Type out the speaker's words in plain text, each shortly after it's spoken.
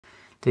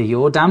The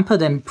yaw damper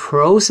then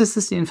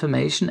processes the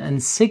information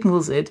and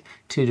signals it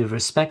to the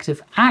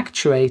respective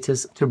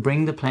actuators to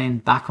bring the plane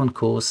back on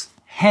course,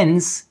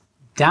 hence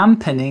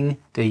dampening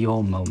the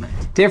yaw moment.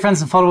 Dear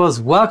friends and followers,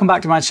 welcome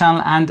back to my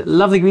channel and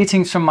lovely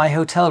greetings from my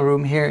hotel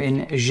room here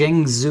in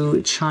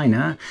Zhengzhou,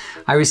 China.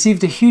 I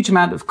received a huge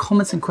amount of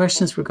comments and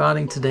questions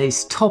regarding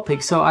today's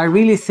topic, so I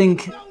really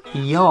think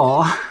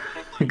you're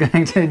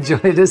going to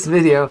enjoy this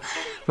video.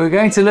 We're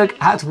going to look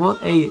at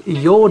what a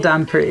yaw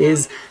damper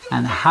is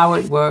and how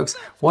it works,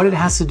 what it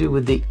has to do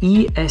with the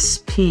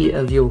ESP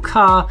of your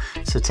car.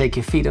 So take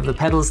your feet off the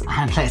pedals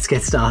and let's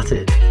get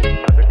started.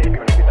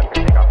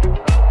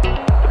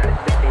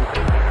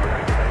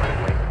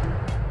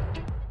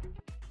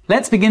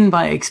 Let's begin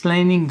by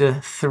explaining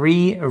the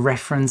three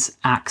reference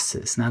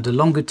axes. Now, the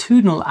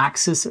longitudinal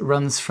axis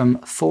runs from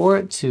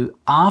fore to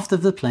aft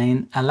of the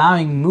plane.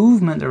 Allowing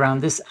movement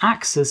around this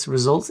axis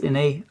results in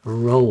a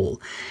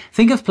roll.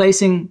 Think of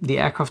placing the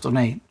aircraft on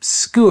a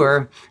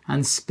skewer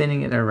and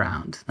spinning it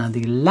around. Now,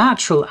 the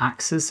lateral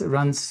axis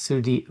runs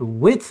through the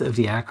width of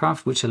the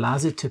aircraft, which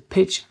allows it to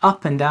pitch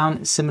up and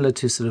down, similar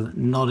to sort of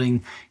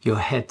nodding your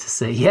head to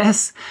say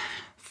yes.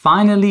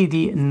 Finally,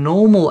 the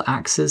normal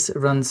axis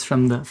runs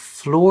from the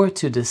floor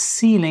to the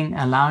ceiling,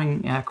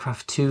 allowing the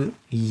aircraft to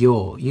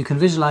yaw. You can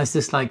visualize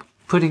this like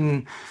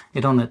putting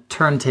it on a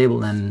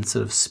turntable and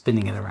sort of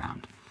spinning it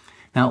around.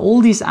 Now,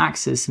 all these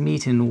axes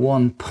meet in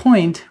one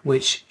point,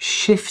 which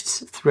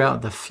shifts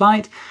throughout the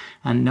flight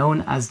and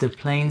known as the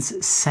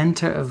plane's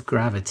center of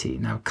gravity.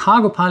 Now,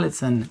 cargo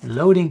pilots and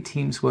loading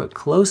teams work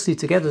closely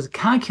together to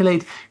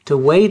calculate the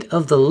weight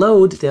of the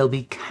load they'll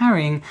be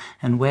carrying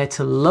and where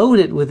to load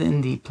it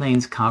within the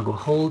plane's cargo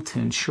hold to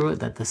ensure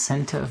that the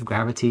center of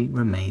gravity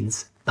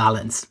remains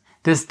balanced.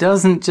 This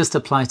doesn't just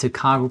apply to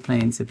cargo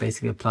planes, it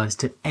basically applies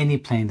to any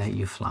plane that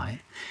you fly.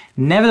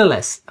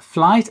 Nevertheless,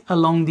 flight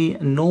along the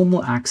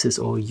normal axis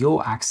or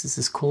yaw axis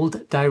is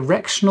called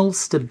directional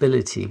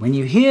stability. When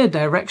you hear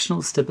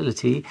directional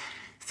stability,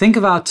 think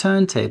of our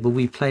turntable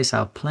we place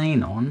our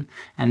plane on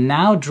and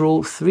now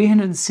draw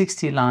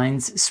 360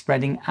 lines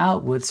spreading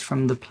outwards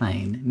from the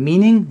plane,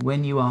 meaning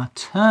when you are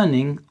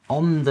turning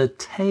on the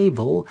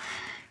table,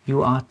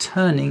 you are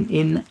turning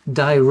in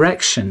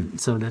direction.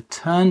 So the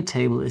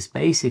turntable is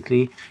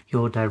basically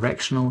your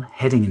directional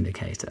heading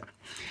indicator.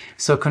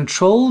 So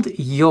controlled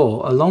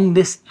yaw along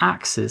this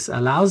axis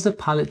allows the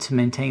pilot to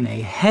maintain a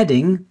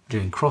heading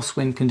during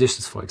crosswind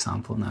conditions, for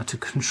example. Now, to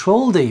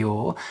control the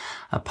yaw,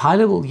 a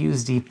pilot will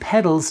use the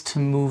pedals to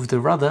move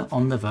the rudder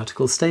on the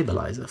vertical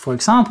stabilizer. For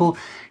example,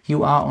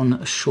 you are on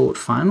a short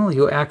final,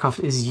 your aircraft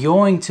is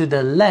yawing to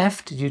the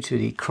left due to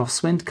the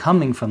crosswind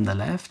coming from the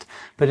left,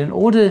 but in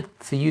order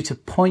for you to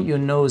point your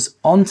nose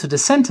onto the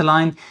center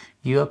line,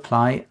 you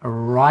apply a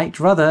right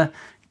rudder,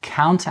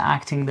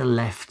 counteracting the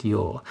left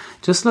yaw.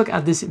 Just look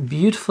at this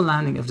beautiful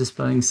landing of this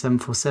Boeing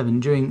 747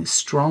 during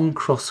strong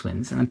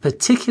crosswinds, and in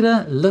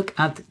particular, look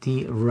at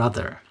the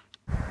rudder.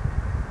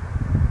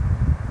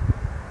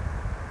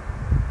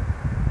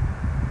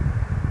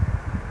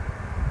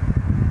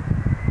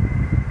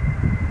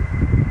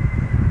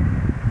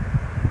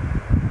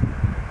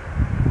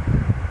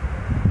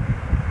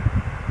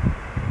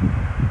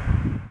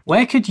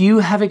 Where could you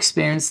have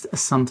experienced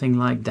something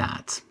like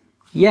that?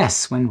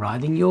 Yes, when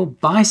riding your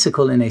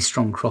bicycle in a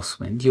strong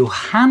crosswind, your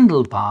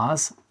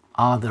handlebars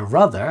are the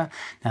rudder.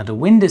 Now the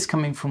wind is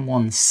coming from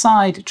one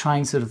side,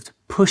 trying sort of to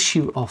push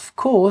you off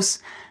course,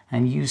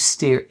 and you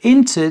steer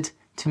into it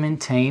to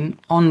maintain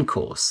on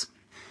course.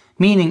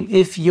 Meaning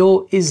if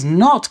yaw is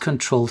not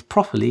controlled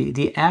properly,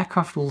 the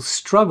aircraft will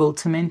struggle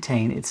to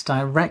maintain its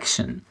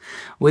direction.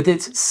 With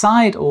its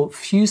side or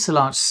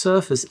fuselage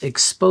surface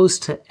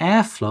exposed to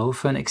airflow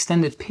for an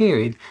extended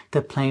period,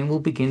 the plane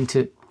will begin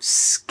to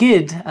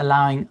skid,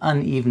 allowing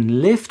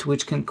uneven lift,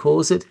 which can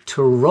cause it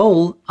to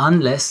roll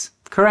unless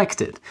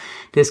corrected.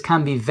 This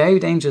can be very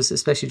dangerous,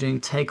 especially during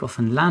takeoff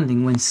and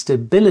landing when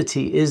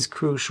stability is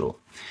crucial.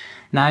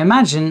 Now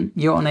imagine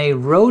you're on a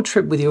road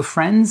trip with your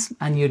friends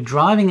and you're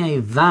driving a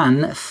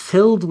van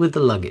filled with the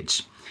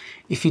luggage.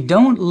 If you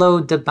don't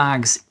load the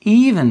bags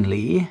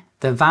evenly,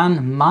 the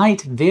van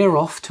might veer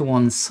off to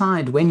one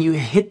side when you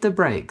hit the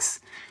brakes.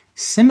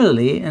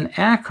 Similarly, an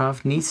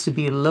aircraft needs to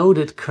be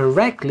loaded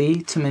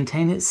correctly to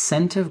maintain its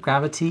center of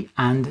gravity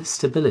and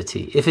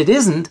stability. If it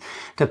isn't,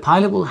 the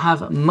pilot will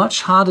have a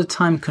much harder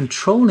time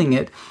controlling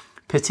it,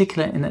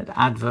 particularly in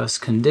adverse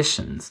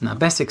conditions. Now,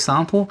 best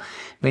example,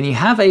 when you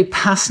have a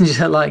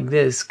passenger like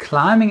this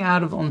climbing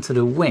out of onto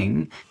the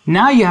wing,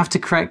 now you have to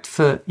correct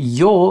for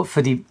yaw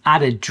for the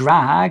added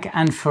drag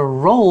and for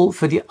roll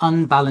for the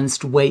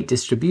unbalanced weight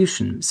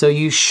distribution. So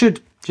you should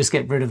just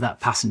get rid of that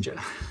passenger.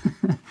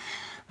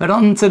 But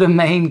on to the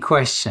main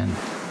question.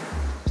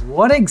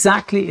 What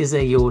exactly is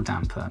a yaw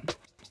damper?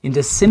 In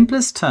the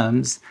simplest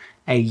terms,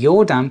 a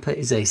yaw damper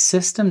is a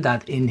system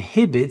that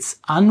inhibits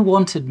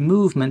unwanted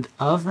movement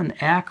of an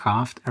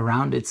aircraft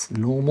around its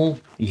normal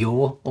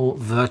yaw or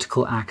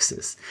vertical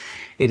axis.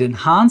 It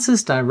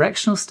enhances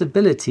directional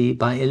stability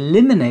by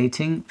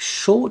eliminating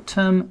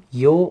short-term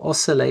yaw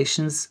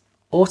oscillations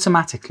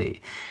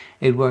automatically.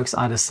 It works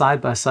either side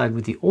by side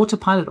with the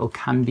autopilot or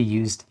can be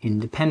used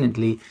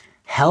independently,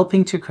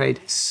 helping to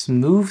create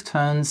smooth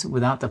turns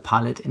without the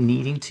pilot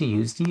needing to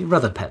use the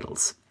rudder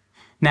pedals.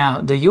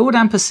 Now, the Yaw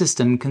Damper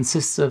system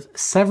consists of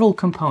several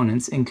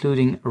components,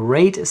 including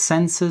rate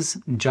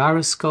sensors,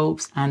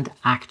 gyroscopes, and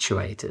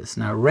actuators.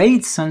 Now,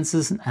 rate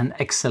sensors and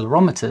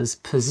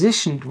accelerometers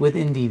positioned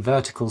within the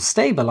vertical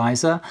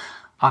stabilizer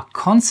are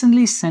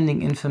constantly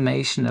sending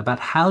information about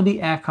how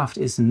the aircraft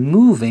is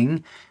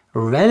moving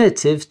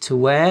relative to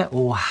where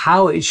or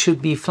how it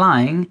should be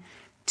flying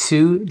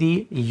to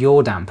the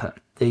Yaw Damper.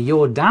 The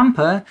Yaw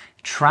Damper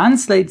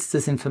translates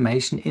this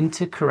information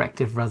into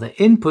corrective rudder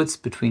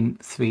inputs between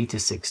 3 to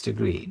 6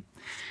 degrees.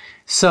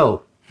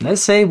 So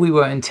let's say we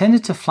were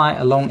intended to fly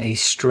along a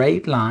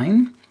straight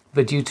line,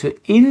 but due to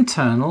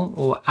internal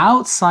or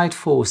outside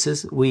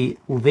forces, we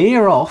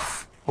veer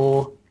off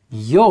or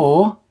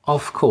yaw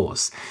off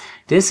course.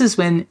 This is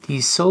when the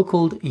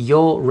so-called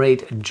yaw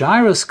rate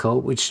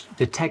gyroscope, which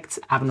detects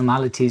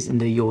abnormalities in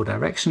the yaw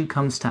direction,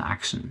 comes to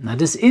action. Now,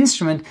 this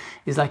instrument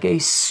is like a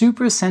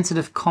super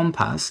sensitive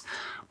compass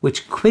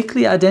which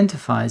quickly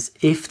identifies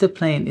if the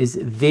plane is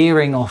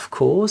veering off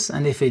course,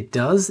 and if it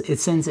does, it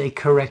sends a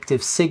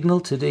corrective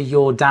signal to the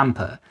yaw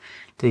damper.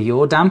 The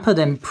yaw damper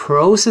then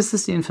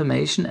processes the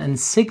information and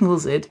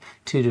signals it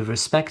to the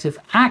respective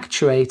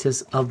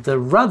actuators of the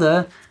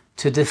rudder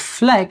to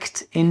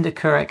deflect in the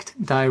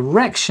correct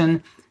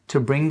direction to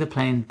bring the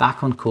plane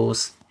back on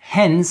course,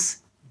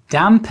 hence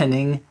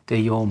dampening the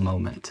yaw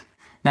moment.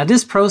 Now,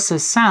 this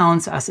process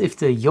sounds as if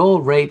the yaw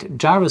rate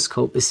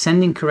gyroscope is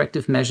sending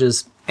corrective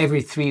measures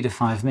every 3 to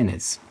 5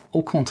 minutes.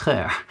 Au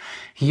contraire,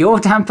 yaw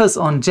dampers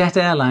on jet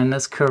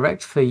airliners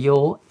correct for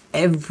yaw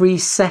every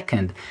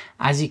second,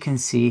 as you can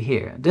see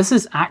here. This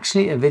is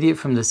actually a video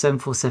from the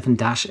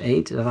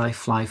 747-8 that I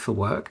fly for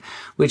work,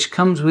 which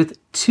comes with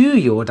 2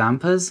 yaw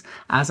dampers,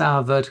 as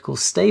our vertical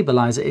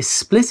stabilizer is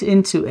split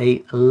into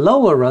a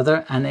lower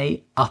rudder and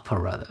a upper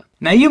rudder.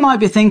 Now, you might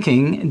be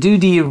thinking, do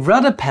the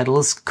rudder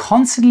pedals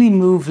constantly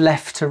move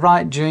left to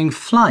right during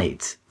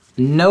flight?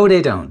 No,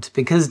 they don't,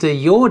 because the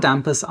yaw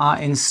dampers are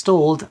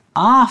installed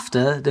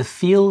after the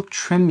fuel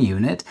trim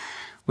unit,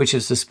 which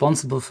is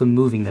responsible for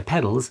moving the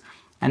pedals,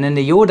 and then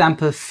the yaw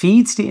damper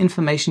feeds the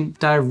information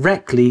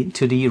directly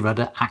to the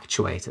rudder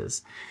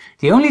actuators.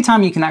 The only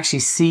time you can actually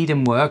see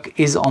them work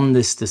is on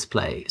this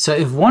display. So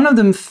if one of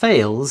them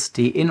fails,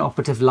 the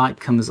inoperative light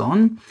comes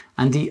on,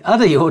 and the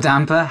other yaw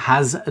damper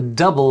has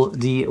double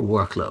the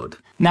workload.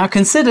 Now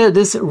consider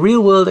this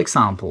real-world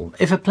example.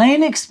 If a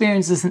plane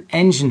experiences an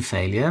engine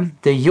failure,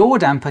 the yaw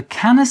damper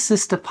can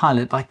assist the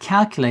pilot by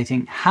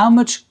calculating how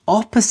much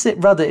opposite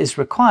rudder is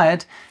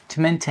required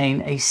to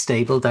maintain a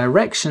stable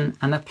direction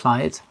and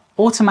apply it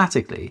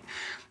automatically.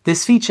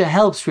 This feature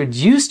helps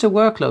reduce the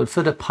workload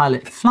for the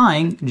pilot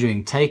flying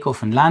during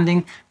takeoff and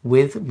landing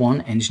with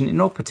one engine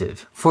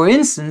inoperative. For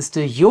instance,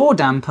 the yaw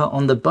damper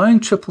on the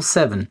Boeing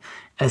 777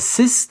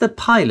 assists the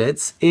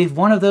pilots if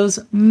one of those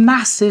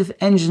massive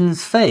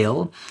engines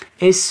fail,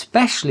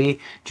 especially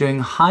during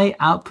high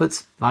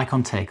outputs like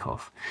on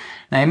takeoff.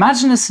 Now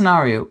imagine a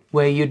scenario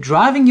where you're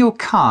driving your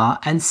car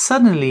and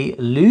suddenly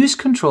lose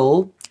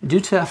control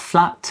due to a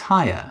flat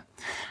tire.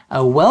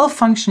 A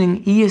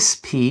well-functioning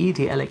ESP,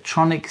 the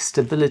Electronic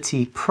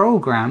Stability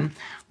Program,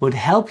 would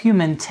help you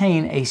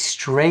maintain a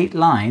straight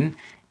line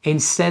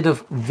instead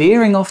of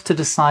veering off to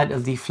the side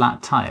of the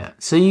flat tire.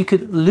 So you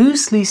could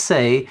loosely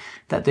say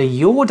that the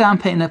yaw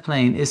damper in a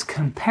plane is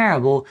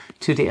comparable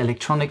to the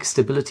Electronic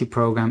Stability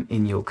Program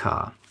in your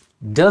car.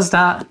 Does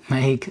that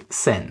make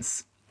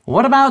sense?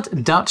 What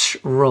about Dutch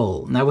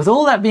roll? Now, with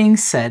all that being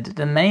said,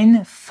 the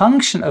main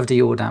function of the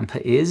yaw damper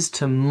is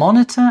to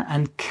monitor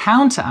and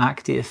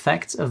counteract the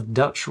effects of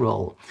Dutch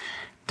roll.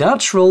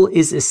 Dutch roll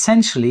is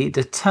essentially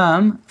the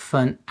term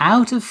for an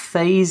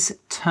out-of-phase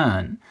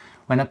turn.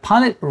 When a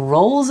pilot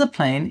rolls a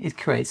plane, it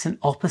creates an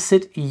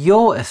opposite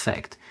yaw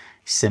effect.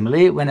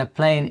 Similarly, when a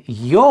plane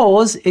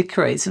yaws, it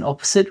creates an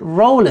opposite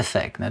roll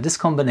effect. Now, this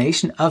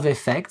combination of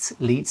effects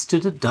leads to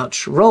the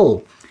Dutch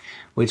roll,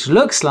 which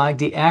looks like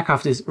the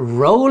aircraft is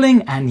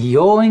rolling and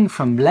yawing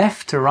from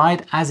left to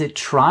right as it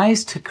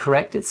tries to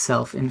correct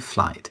itself in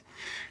flight.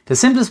 The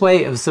simplest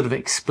way of sort of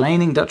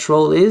explaining Dutch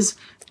roll is,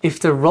 if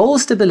the roll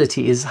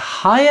stability is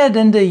higher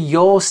than the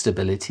yaw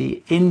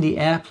stability in the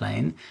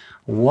airplane,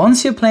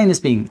 once your plane is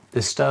being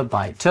disturbed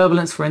by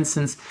turbulence, for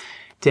instance,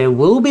 there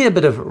will be a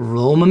bit of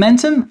roll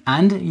momentum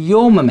and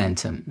yaw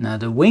momentum. Now,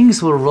 the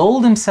wings will roll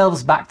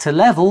themselves back to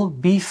level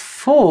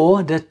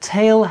before the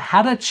tail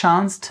had a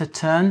chance to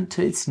turn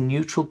to its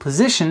neutral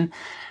position,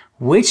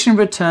 which in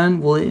return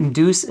will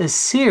induce a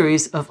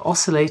series of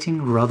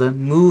oscillating rudder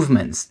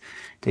movements.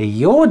 The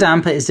yaw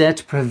damper is there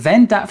to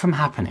prevent that from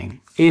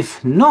happening.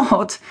 If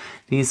not,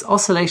 these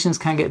oscillations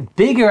can get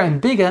bigger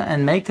and bigger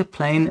and make the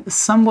plane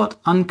somewhat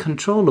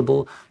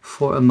uncontrollable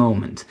for a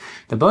moment.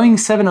 The Boeing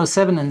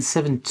 707 and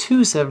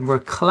 727 were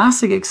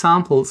classic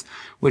examples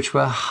which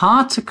were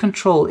hard to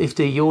control if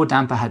the yaw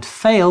damper had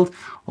failed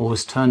or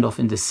was turned off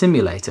in the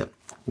simulator.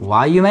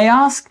 Why, you may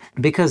ask?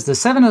 Because the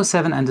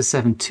 707 and the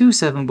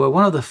 727 were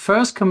one of the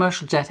first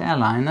commercial jet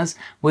airliners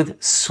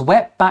with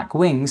swept-back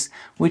wings,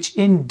 which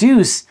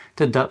induce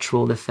the Dutch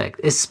roll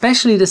effect,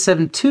 especially the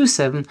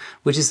 727,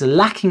 which is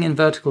lacking in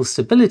vertical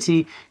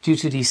stability due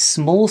to the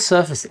small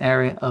surface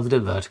area of the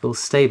vertical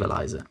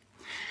stabilizer.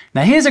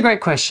 Now here's a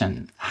great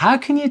question. How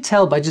can you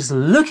tell by just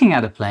looking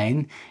at a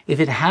plane if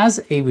it has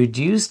a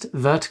reduced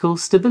vertical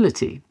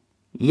stability?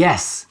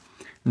 Yes.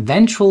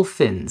 Ventral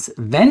fins.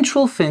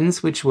 Ventral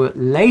fins, which were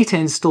later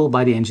installed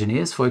by the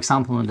engineers, for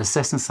example on the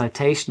Cessna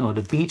Citation or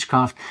the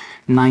Beechcraft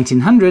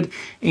 1900,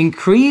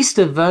 increased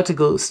the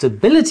vertical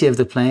stability of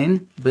the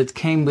plane, but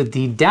came with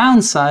the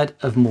downside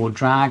of more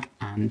drag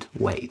and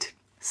weight.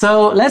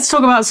 So let's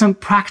talk about some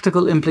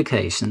practical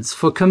implications.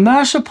 For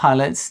commercial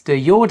pilots, the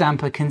yaw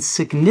damper can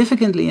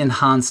significantly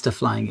enhance the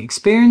flying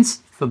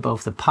experience for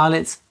both the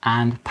pilots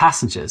and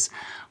passengers.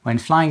 When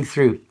flying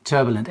through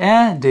turbulent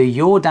air, the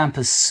yaw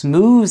damper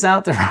smooths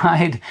out the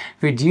ride,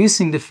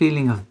 reducing the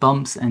feeling of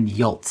bumps and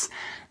yolts.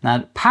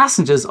 Now,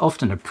 passengers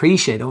often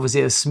appreciate,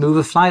 obviously, a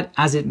smoother flight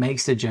as it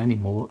makes the journey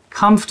more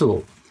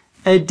comfortable.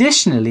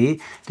 Additionally,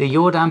 the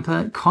yaw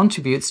damper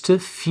contributes to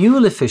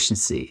fuel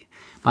efficiency.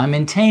 By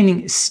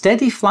maintaining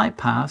steady flight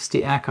paths,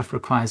 the aircraft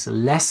requires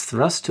less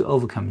thrust to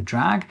overcome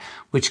drag,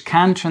 which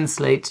can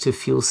translate to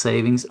fuel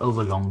savings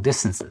over long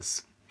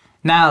distances.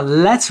 Now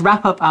let's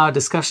wrap up our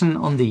discussion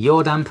on the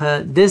yaw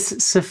damper. This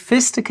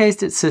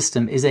sophisticated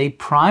system is a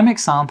prime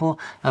example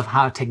of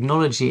how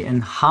technology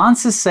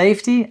enhances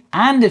safety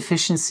and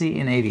efficiency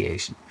in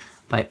aviation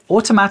by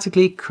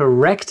automatically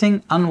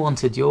correcting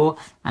unwanted yaw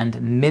and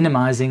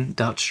minimizing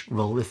Dutch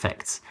roll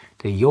effects.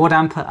 The yaw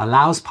damper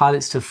allows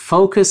pilots to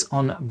focus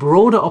on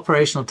broader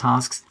operational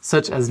tasks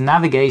such as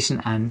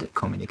navigation and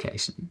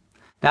communication.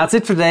 That's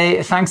it for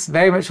today. Thanks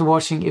very much for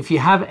watching. If you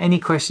have any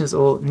questions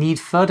or need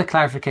further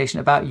clarification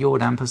about yaw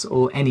dampers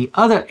or any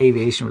other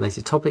aviation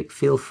related topic,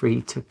 feel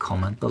free to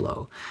comment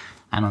below.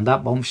 And on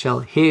that bombshell,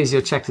 here's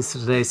your checklist for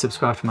today.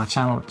 Subscribe to my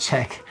channel,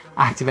 check.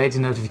 Activate the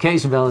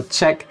notification bell,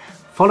 check.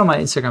 Follow my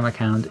Instagram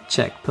account,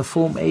 check.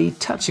 Perform a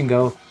touch and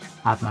go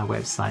at my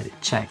website,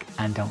 check.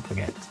 And don't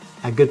forget,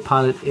 a good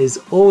pilot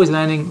is always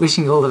learning.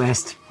 Wishing you all the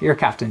best. Your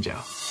Captain Joe.